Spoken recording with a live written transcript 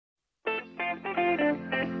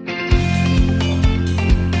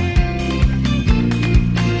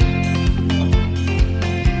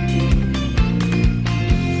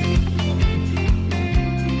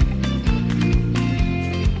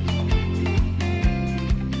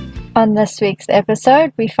On this week's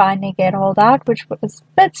episode, we finally get hauled out, which was a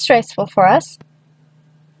bit stressful for us.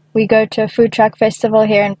 We go to a food truck festival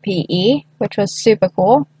here in PE, which was super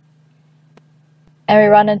cool. And we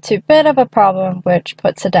run into a bit of a problem, which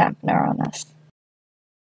puts a dampener on us.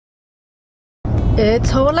 It's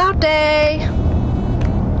haul out day!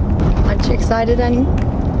 Aren't you excited, Annie?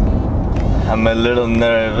 I'm a little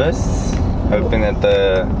nervous, hoping that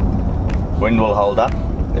the wind will hold up.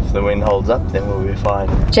 If the wind holds up, then we'll be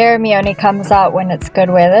fine. Jeremy only comes out when it's good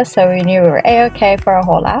weather, so we knew we were a-okay for a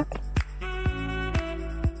haul out.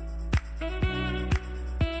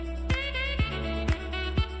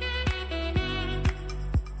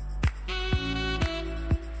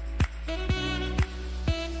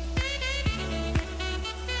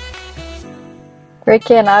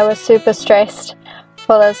 Ricky and I were super stressed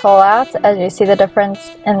for this haul out, as you see the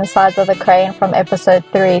difference in the size of the crane from episode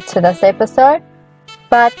 3 to this episode.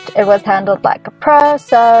 But it was handled like a pro,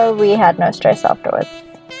 so we had no stress afterwards.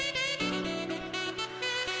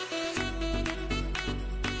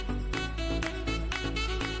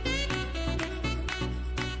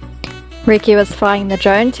 Ricky was flying the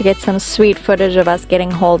drone to get some sweet footage of us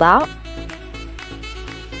getting hauled out.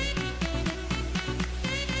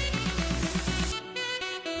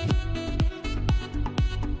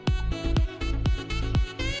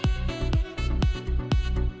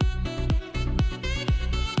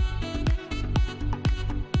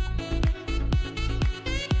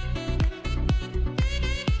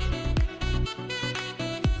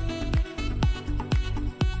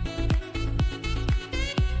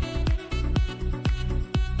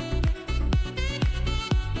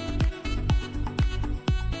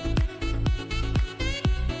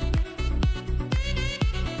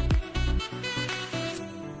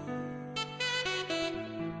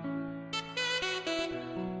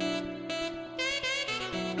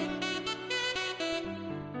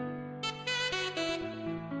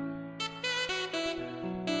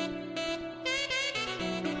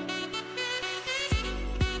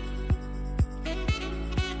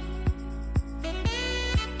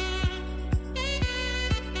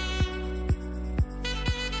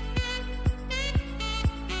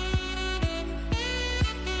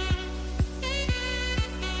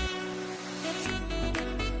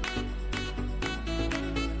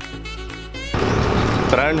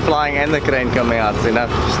 Drone flying and the crane coming out is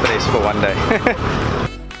enough stress for one day.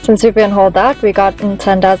 Since we've been hauled out, we got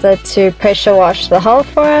Ntandaza to pressure wash the hull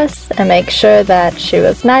for us and make sure that she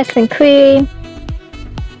was nice and clean.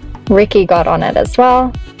 Ricky got on it as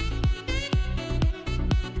well.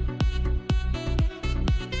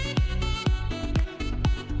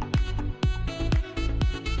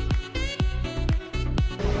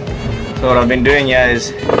 So what I've been doing here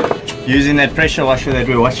is using that pressure washer that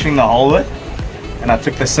we're washing the hull with, and I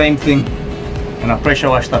took the same thing and I pressure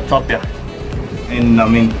washed up top here. And I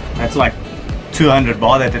mean, that's like 200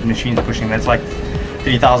 bar that machine's pushing. That's like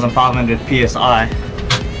 3,500 psi.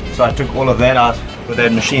 So I took all of that out with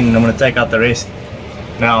that machine, and I'm going to take out the rest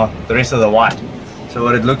now, the rest of the white. So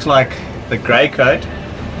what it looks like, the grey coat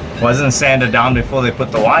wasn't sanded down before they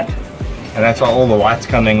put the white, and that's why all the white's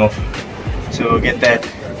coming off. So we'll get that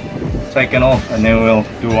taken off and then we'll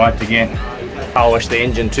do white again. Power wash the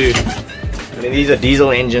engine too. I mean, these are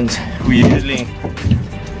diesel engines. We usually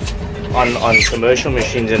on commercial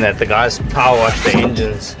machines and that the guys power wash the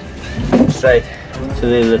engines straight. So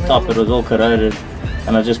there's the top, it was all corroded,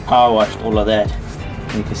 and I just power washed all of that.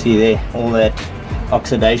 You can see there, all that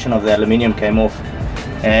oxidation of the aluminium came off.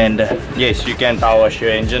 And yes, you can power wash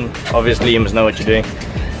your engine. Obviously you must know what you're doing,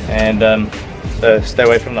 and so stay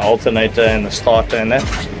away from the alternator and the starter and that,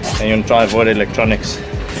 and you want to try and avoid electronics.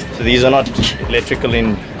 So these are not electrical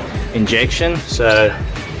injection, so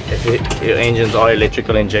if your engines are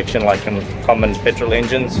electrical injection like in common petrol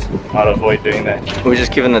engines, I'd avoid doing that. We're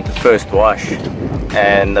just giving it the first wash,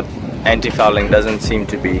 and the anti-fouling doesn't seem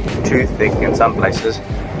to be too thick in some places.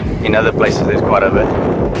 In other places there's quite a bit,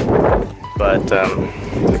 but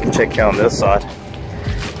we can check here on this side.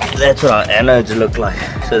 That's what our anodes look like,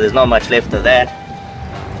 so there's not much left of that.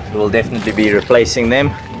 So we'll definitely be replacing them,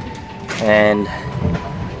 and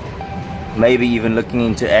maybe even looking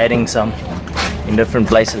into adding some in different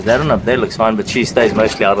places. That one up there looks fine, but she stays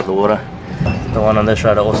mostly out of the water. The one on this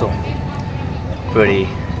side also pretty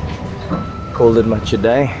called it much a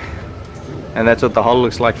day. And that's what the hull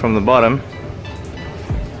looks like from the bottom.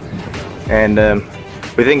 And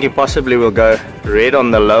we're thinking possibly we'll go red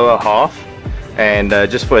on the lower half, and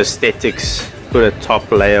just for aesthetics put a top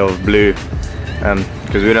layer of blue,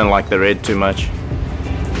 because we don't like the red too much.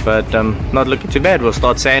 But not looking too bad. We'll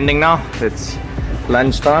start sanding now. It's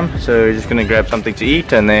lunchtime, so we're just gonna grab something to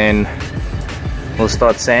eat, and then we'll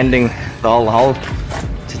start sanding the whole hull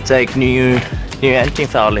to take new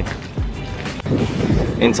anti-fouling.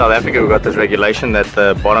 In South Africa we've got this regulation that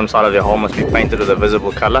the bottom side of your hull must be painted with a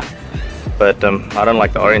visible color, but I don't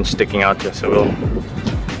like the orange sticking out here, so we'll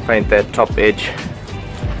paint that top edge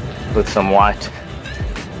with some white.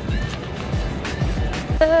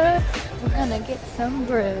 We're gonna get some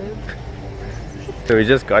brew. So we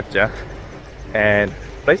just got here and the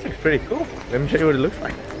place looks pretty cool. Let me show you what it looks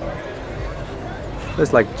like.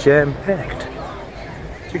 It's like jam-packed.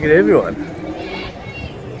 Look at everyone.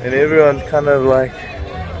 And everyone's kind of like,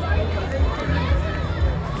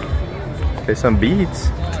 there's some beads.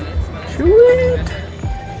 Sweet.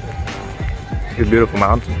 It's a beautiful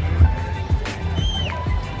mountain.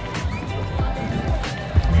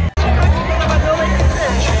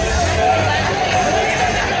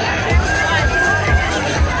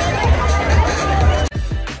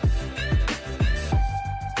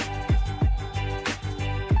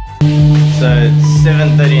 So it's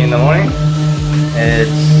 7:30 in the morning. It's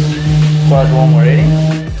quite warm already,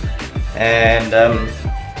 and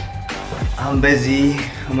I'm busy.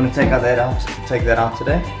 I'm gonna take that out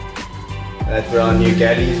today. That's where our new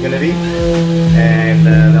galley is gonna be, and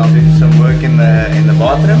I'll do some work in the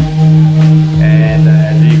bathroom. And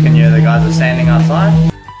as you can hear, the guys are sanding outside.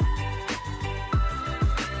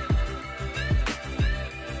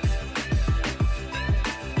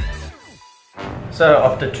 So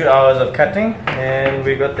after 2 hours of cutting, and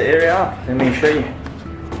we got the area out. Let me show you.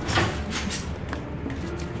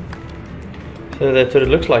 So that's what it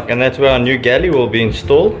looks like, and that's where our new galley will be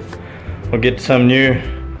installed. We'll get some new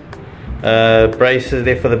braces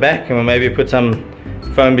there for the back, and we'll maybe put some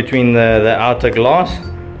foam between the outer glass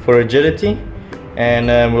for rigidity,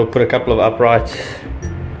 and we'll put a couple of uprights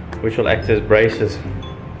which will act as braces,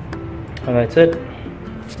 and that's it.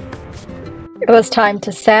 It was time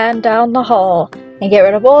to sand down the hull and get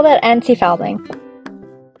rid of all that anti-fouling.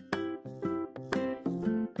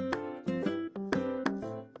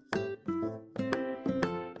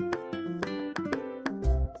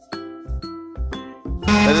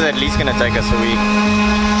 This is at least gonna take us a week.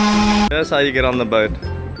 That's how you get on the boat.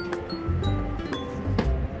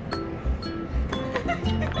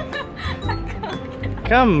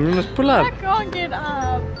 Come, you must pull up. I can't get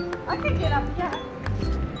up. I can get up, yeah.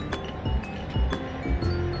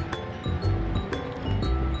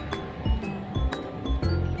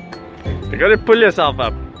 You gotta pull yourself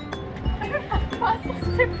up. I don't have muscles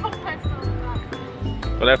to pull myself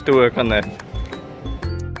up. We'll have to work on that.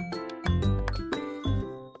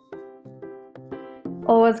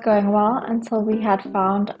 All was going well until we had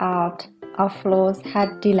found out our floors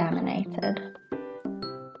had delaminated.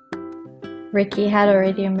 Ricky had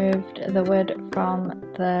already moved the wood from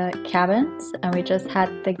the cabins, and we just had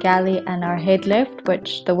the galley and our head left,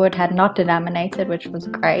 which the wood had not delaminated, which was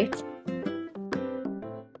great.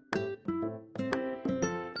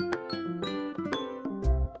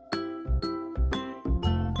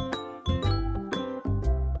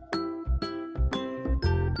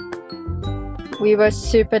 We were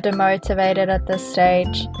super demotivated at this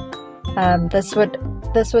stage.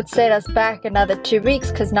 This would set us back another 2 weeks,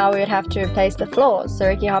 because now we would have to replace the floors. So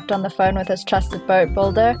Ricky hopped on the phone with his trusted boat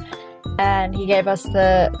builder, and he gave us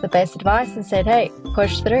the best advice and said, hey,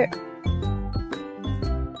 push through.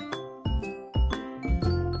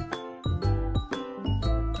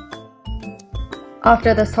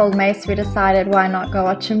 After this whole mess, we decided why not go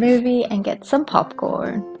watch a movie and get some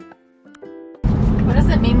popcorn. What does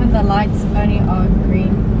it mean when the lights only are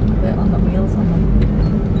green on the wheels on the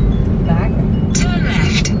back? Turn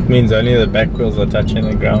left. Means only the back wheels are touching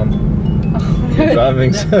the ground. Oh, You're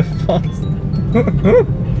driving so fast.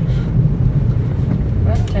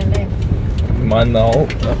 Where's turn left? Mind the hole.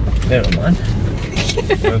 Oh, never mind.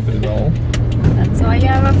 Go through the hole. That's why you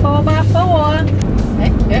have a 4x4.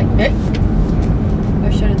 Hey.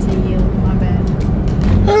 Or should it say yield? My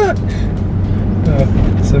bad.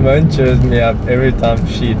 Simone cheers me up every time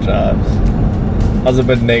she drives. I was a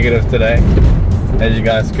bit negative today. As you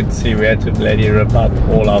guys could see, we had to bloody rip out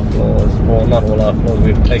all our floors. Well, not all our floors,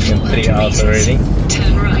 we've taken 3 out already.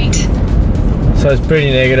 Turn right. So it's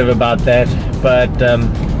pretty negative about that, but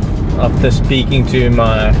after speaking to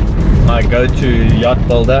my go-to yacht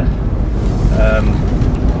builder,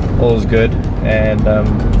 all's good, and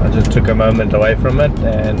I just took a moment away from it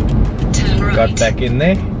and got back in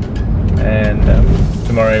there, and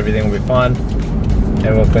tomorrow everything will be fine,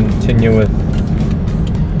 and we'll continue with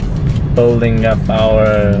building up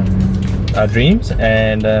our dreams,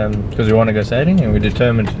 and because we want to go sailing and we're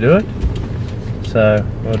determined to do it, so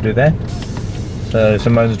we'll do that. So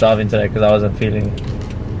Simone's driving today because I wasn't feeling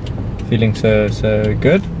so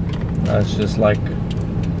good, It's just like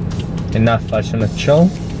enough. I shouldn't chill.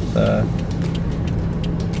 So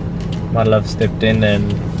my love stepped in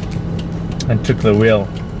and took the wheel.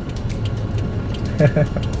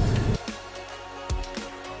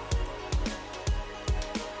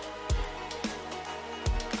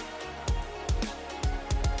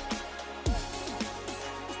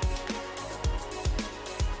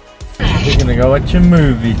 We're gonna go watch a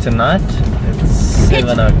movie tonight. It's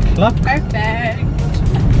 7 o'clock. Perfect.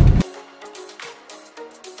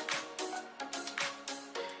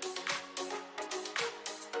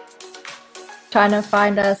 Trying to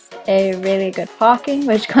find us a really good parking,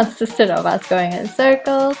 which consisted of us going in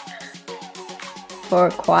circles for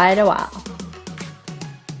quite a while.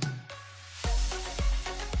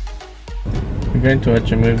 We're going to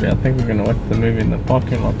watch a movie. I think we're going to watch the movie in the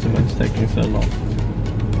parking lot, and it's taking so long.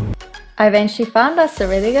 I eventually found us a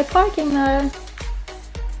really good parking though.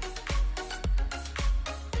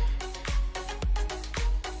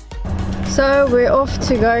 So we're off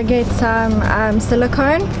to go get some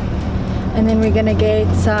silicone, and then we're gonna get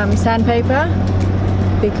some sandpaper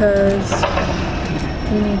because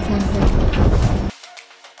we need sandpaper.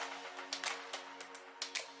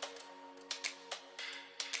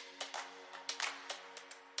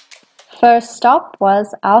 First stop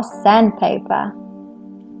was our sandpaper.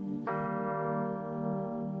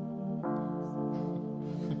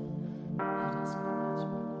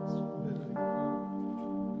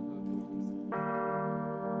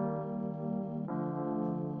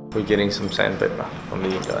 We're getting some sandpaper from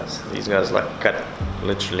these guys. These guys like cut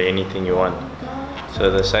literally anything you want.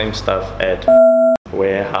 So the same stuff at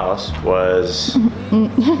warehouse was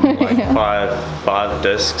like five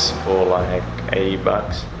discs for like 80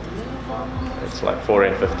 bucks. It's like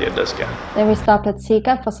 $4.50 a disc, yeah. Then we stopped at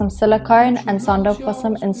Sika for some silicone and Sondo for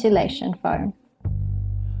some insulation foam.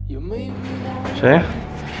 So yeah,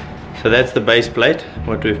 so that's the base plate,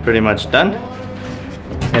 what we've pretty much done.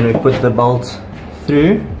 And we put the bolts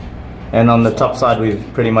through. And on the top side we've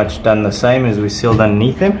pretty much done the same as we sealed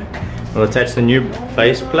underneath them. We'll attach the new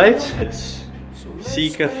base plate. It's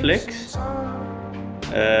Sika Flex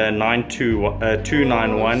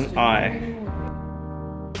 291i.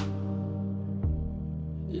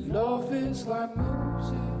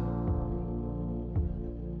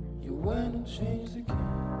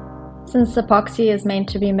 Since epoxy is meant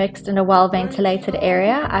to be mixed in a well-ventilated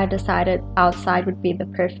area, I decided outside would be the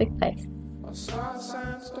perfect place.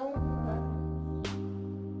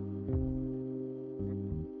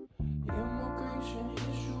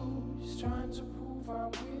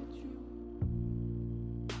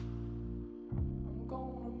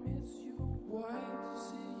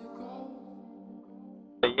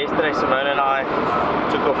 Yesterday Simone and I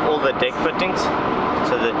took off all the deck fittings,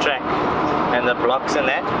 so the track and the blocks and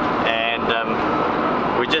that, and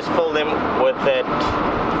we just filled them with that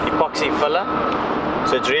epoxy filler.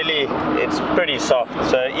 So it's pretty soft,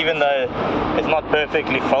 so even though it's not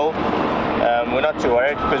perfectly full, we're not too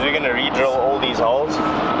worried because we're going to re-drill all these holes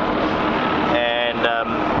and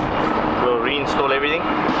we'll reinstall everything.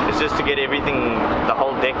 It's just to get everything, the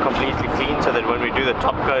whole deck completely clean, so that when we do the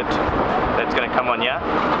top coat that's going to come on here,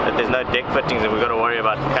 that there's no deck fittings and we've got to worry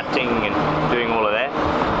about cutting and doing all of that.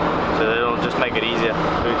 So that'll just make it easier.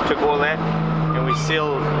 So we took all that and we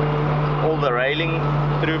sealed all the railing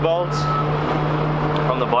through bolts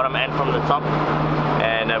from the bottom and from the top,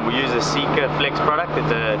 and we use the Sika Flex product.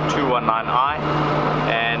 It's a 219i,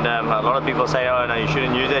 and a lot of people say, oh no, you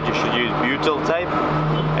shouldn't use that, you should use butyl tape.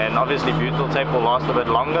 And obviously butyl tape will last a bit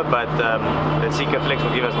longer, but the Sika Flex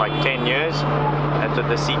will give us like 10 years. That's what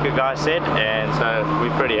the Sika guy said, and so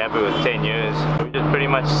we're pretty happy with 10 years. We're just pretty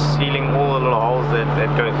much sealing all the little holes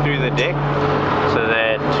that go through the deck, so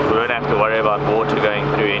that we don't have to worry about water going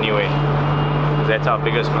through anywhere. That's our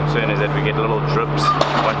biggest concern, is that we get little drips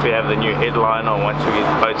once we have the new headline, or once we get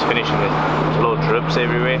the boats finishing, there's little drips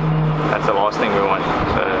everywhere. That's the last thing we want.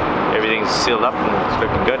 So everything's sealed up and it's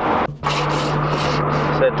looking good.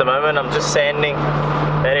 So at the moment I'm just sanding.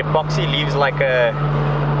 That epoxy leaves like a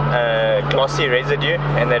glossy residue,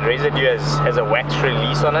 and that residue has a wax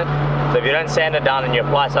release on it. So if you don't sand it down and you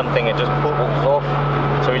apply something, it just pulls off.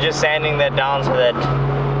 So we're just sanding that down so that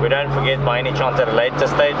we don't forget by any chance at a later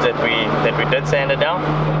stage that we did sand it down.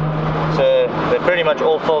 So they're pretty much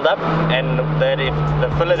all filled up, and the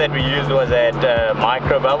filler that we used was at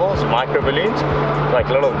micro bubbles, micro balloons, like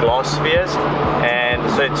little glass spheres, and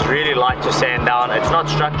so it's really light to sand down. It's not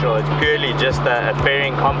structural, it's purely just a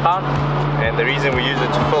fairing compound, and the reason we use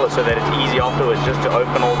it to fill is so that it's easy afterwards just to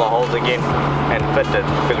open all the holes again and fit it,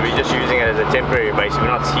 because we're just using it as a temporary base,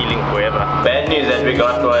 we're not sealing forever. Bad news that we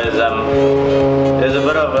got was there's a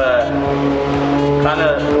bit of a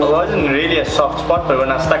it wasn't really a soft spot, but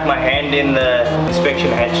when I stuck my hand in the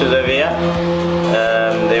inspection hatches over here,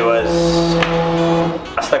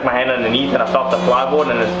 I stuck my hand underneath and I felt the plyboard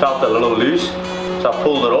and it felt a little loose. So I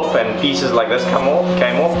pulled it off and pieces like this came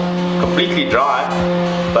off, completely dry.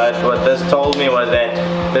 But what this told me was that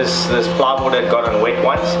this plyboard had gotten wet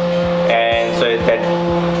once, and so it had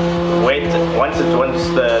wet, once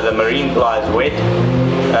the marine ply is wet,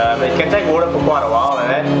 it can take water for quite a while and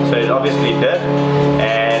that, so it obviously did.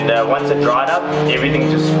 And once it dried up, everything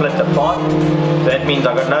just split apart. So that means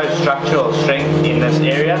I got no structural strength in this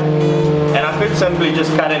area. And I could simply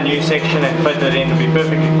just cut a new section and fit it in to be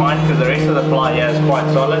perfectly fine, because the rest of the ply here is quite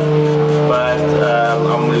solid. But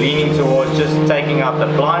I'm leaning towards just taking out the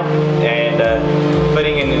ply and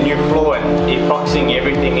fitting in a new floor and epoxying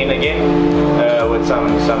everything in again with some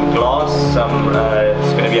glass.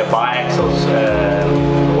 It's going to be a biaxial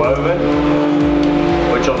woven,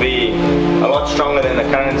 which will be a lot stronger than the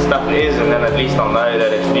current stuff is, and then at least I'll know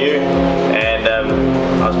that it's new. And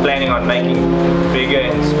I was planning on making bigger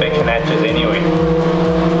inspection hatches anyway.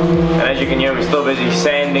 And as you can hear, we're still busy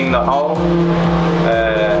sanding the hull.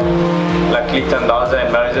 Luckily Tandaza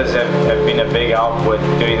and Moses have been a big help with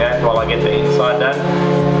doing that while I get the inside done.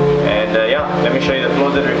 And yeah, let me show you the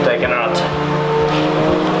floors that we've taken out.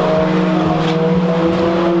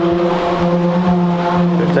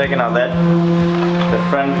 We've taken out the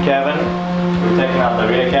front cabin, we've taken out the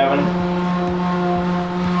rear cabin.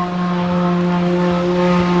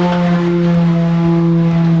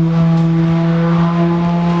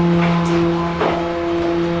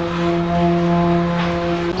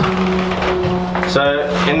 So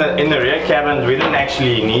in the rear cabins we didn't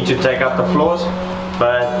actually need to take out the floors,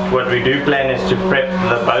 but what we do plan is to prep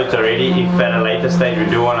the boat already if at a later stage we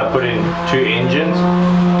do want to put in 2 engines,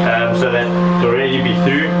 so that it'll already be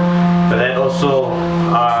through. But that also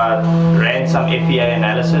ran some FEA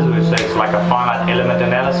analysis, which is like a finite element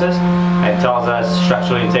analysis, and tells us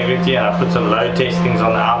structural integrity, and I put some load testings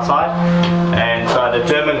on the outside. And so I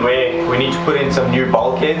determined where we need to put in some new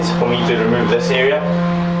bulkheads for me to remove this area.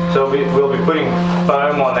 So we'll be putting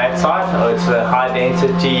foam on that side. It's a high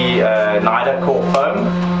density NIDA core foam.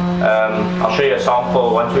 I'll show you a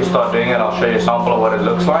sample once we start doing it. I'll show you a sample of what it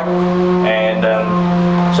looks like. And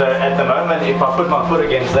so at the moment, if I put my foot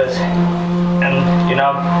against this, and you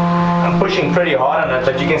know, I'm pushing pretty hard on it,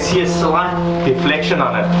 but you can see a slight deflection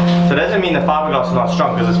on it. So it doesn't mean the fiberglass is not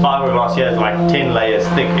strong, because this fiberglass here is like 10 layers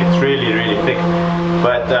thick. It's really, really thick.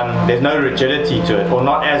 But there's no rigidity to it, or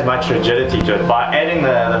not as much rigidity to it. By adding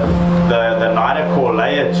the NIDA core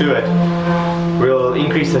layer to it, we'll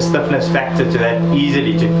increase the stiffness factor to that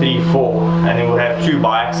easily to 3-4, and then we'll have 2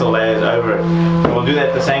 biaxial layers over it. And we'll do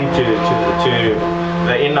that the same to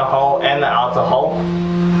the inner hull and the outer hull.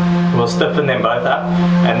 We'll stiffen them both up,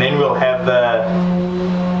 and then we'll have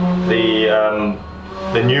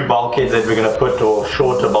the new bulkheads that we're going to put, or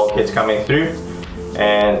shorter bulkheads coming through,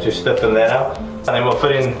 and to stiffen that up. And then we'll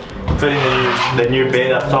fit in the new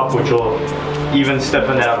bed up top, which will even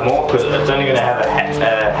stiffen that up more, because it's only going to have a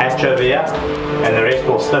hatch over here, and the rest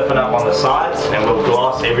will stiffen up on the sides, and we'll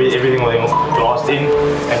glass everything will be glassed in.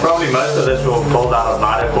 And probably most of this will build out of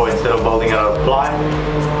NIDA core instead of building it out of ply,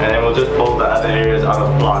 and then we'll just build the other areas out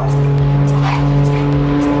of ply.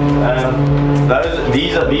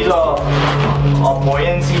 These are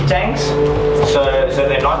buoyancy tanks, so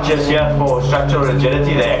they're not just here for structural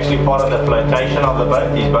rigidity, they're actually part of the flotation of the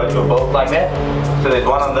boat. These boats were built like that. So there's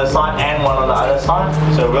one on this side and one on the other side,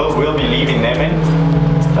 so we'll be leaving them in.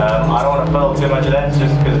 I don't want to fill too much of that,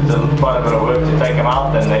 just because it's quite a bit of work to take them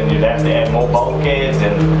out, and then you'd have to add more bulkheads,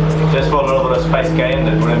 and just for a little bit of space gain,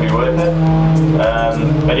 it wouldn't be worth it.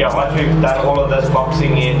 But yeah, once we've done all of this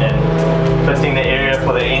boxing in and fitting the area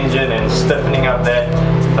for the engine and stiffening up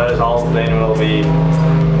those holes, then we'll be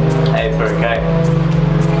okay.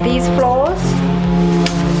 These floors,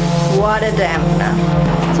 what a dampener.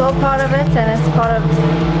 It's all part of it, and it's part of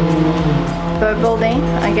boat building,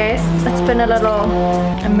 I guess. It's been a little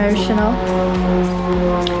emotional,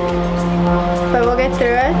 but we'll get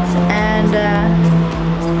through it and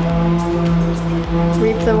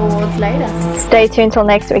reap the rewards later. Stay tuned till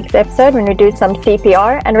next week's episode when we do some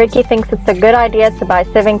CPR, and Ricky thinks it's a good idea to buy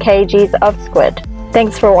 7 kgs of squid.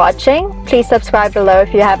 Thanks for watching. Please subscribe below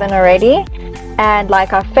if you haven't already, and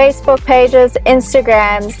like our Facebook pages,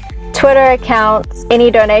 Instagrams, Twitter accounts. Any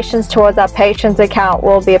donations towards our patrons account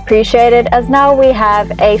will be appreciated, as now we have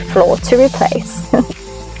a floor to replace.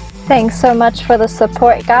 Thanks so much for the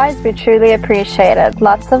support, guys. We truly appreciate it.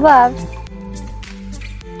 Lots of love.